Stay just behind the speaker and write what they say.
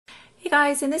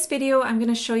guys, in this video I'm going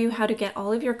to show you how to get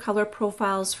all of your color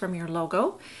profiles from your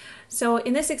logo. So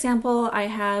in this example I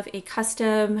have a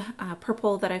custom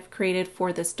purple that I've created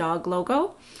for this dog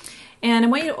logo, and I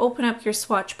want you to open up your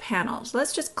swatch panels.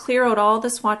 Let's just clear out all the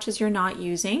swatches you're not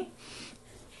using,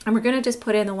 and we're going to just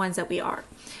put in the ones that we are.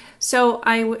 So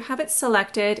I have it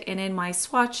selected, and in my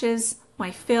swatches,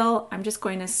 my fill, I'm just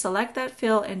going to select that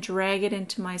fill and drag it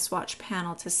into my swatch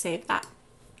panel to save that.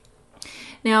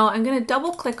 Now I'm going to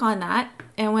double click on that,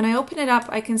 and when I open it up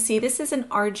I can see this is an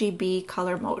RGB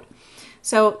color mode.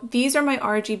 So these are my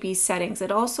RGB settings.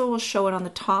 It also will show it on the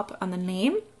top on the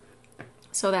name.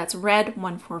 So that's red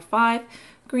 145,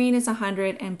 green is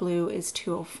 100, and blue is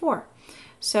 204.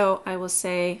 So I will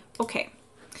say okay.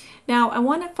 Now I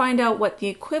want to find out what the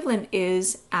equivalent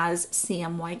is as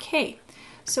CMYK.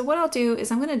 So what I'll do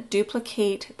is I'm going to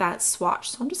duplicate that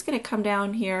swatch. So I'm just going to come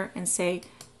down here and say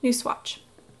new swatch.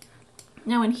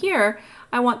 Now in here,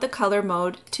 I want the color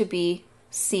mode to be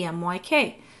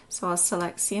CMYK. So I'll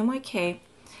select CMYK,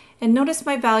 and notice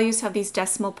my values have these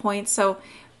decimal points. So,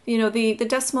 you know, the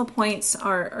decimal points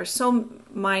are so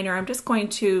minor, I'm just going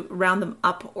to round them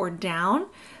up or down.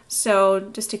 So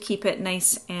just to keep it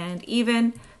nice and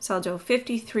even. So I'll do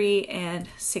 53 and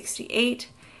 68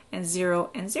 and 0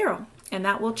 and 0. And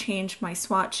that will change my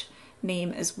swatch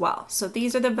name as well. So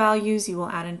these are the values you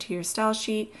will add into your style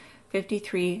sheet.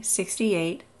 53,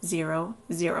 68, 0,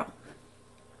 0.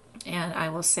 And I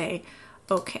will say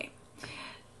okay.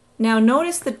 Now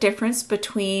notice the difference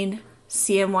between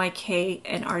CMYK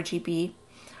and RGB.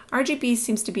 RGB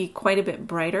seems to be quite a bit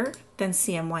brighter than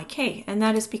CMYK, and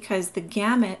that is because the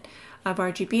gamut of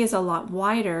RGB is a lot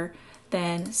wider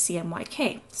than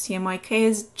CMYK. CMYK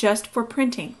is just for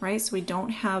printing, right? So we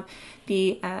don't have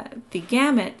the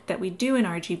gamut that we do in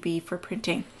RGB for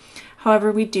printing.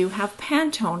 However, we do have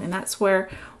Pantone, and that's where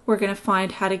we're going to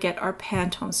find how to get our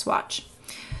Pantone swatch.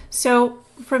 So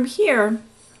from here,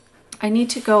 I need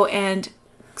to go and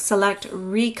select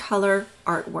Recolor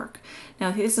Artwork.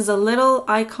 Now this is a little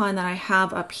icon that I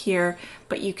have up here,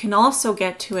 but you can also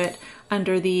get to it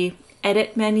under the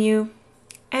Edit menu,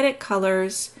 Edit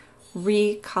Colors,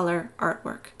 Recolor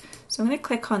Artwork. So I'm going to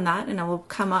click on that, and it will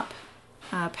come up,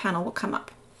 panel will come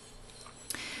up.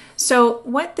 So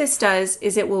what this does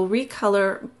is it will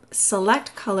recolor,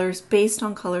 select colors based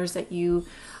on colors that you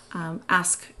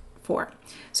ask for.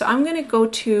 So I'm going to go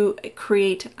to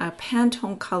create a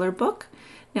Pantone color book.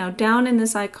 Now down in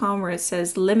this icon where it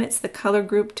says limits the color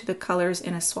group to the colors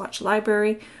in a swatch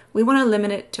library, we want to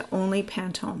limit it to only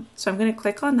Pantone. So I'm going to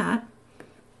click on that.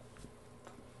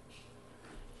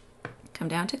 Come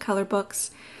down to color books,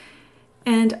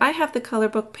 and I have the color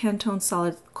book Pantone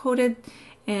solid coated.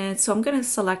 And so I'm going to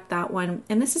select that one,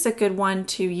 and this is a good one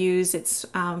to use. It's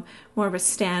more of a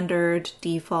standard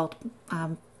default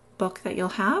book that you'll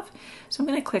have. So I'm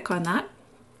going to click on that,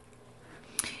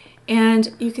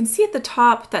 and you can see at the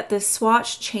top that this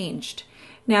swatch changed.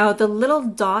 Now the little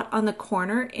dot on the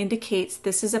corner indicates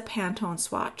this is a Pantone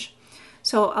swatch.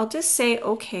 So I'll just say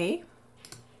okay,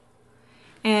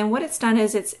 and what it's done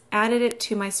is it's added it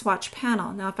to my swatch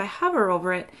panel. Now if I hover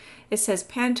over it, it says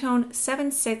Pantone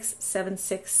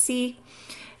 7676C.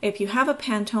 If you have a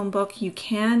Pantone book, you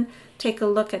can take a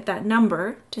look at that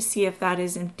number to see if that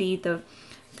is indeed the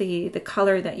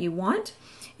color that you want.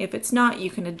 If it's not, you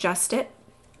can adjust it,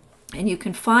 and you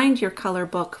can find your color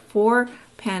book for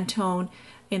Pantone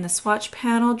in the swatch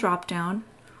panel drop down,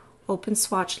 open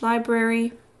swatch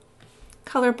library,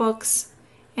 color books,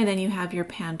 and then you have your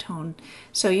Pantone.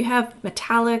 So you have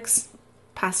metallics,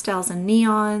 pastels and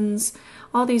neons,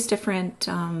 all these different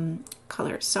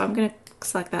colors. So I'm going to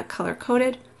select that color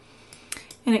coded,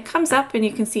 and it comes up and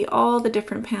you can see all the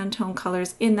different Pantone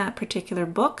colors in that particular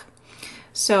book.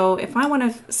 So if I want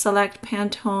to select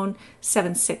Pantone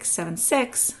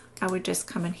 7676, I would just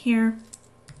come in here,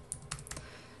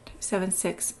 type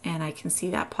 76, and I can see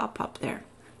that pop up there.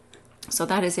 So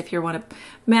that is if you want to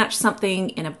match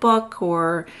something in a book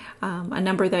or a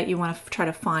number that you want to try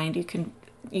to find, you can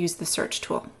use the search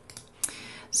tool.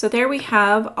 So there we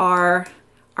have our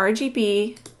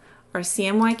RGB, our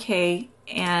CMYK,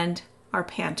 and our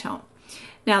Pantone.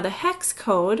 Now the hex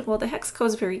code, well, the hex code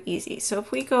is very easy. So if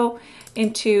we go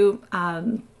into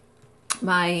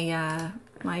my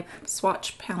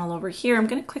swatch panel over here, I'm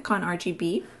going to click on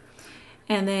RGB,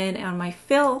 and then on my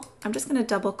fill, I'm just going to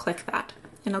double click that,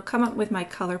 and it'll come up with my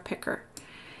color picker.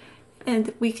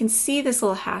 And we can see this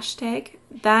little hashtag.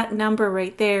 That number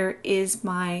right there is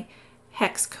my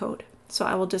hex code. So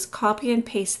I will just copy and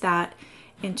paste that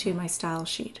into my style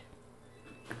sheet.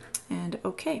 And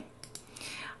okay.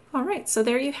 All right, so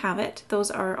there you have it. Those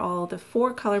are all the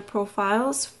 4 color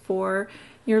profiles for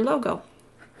your logo.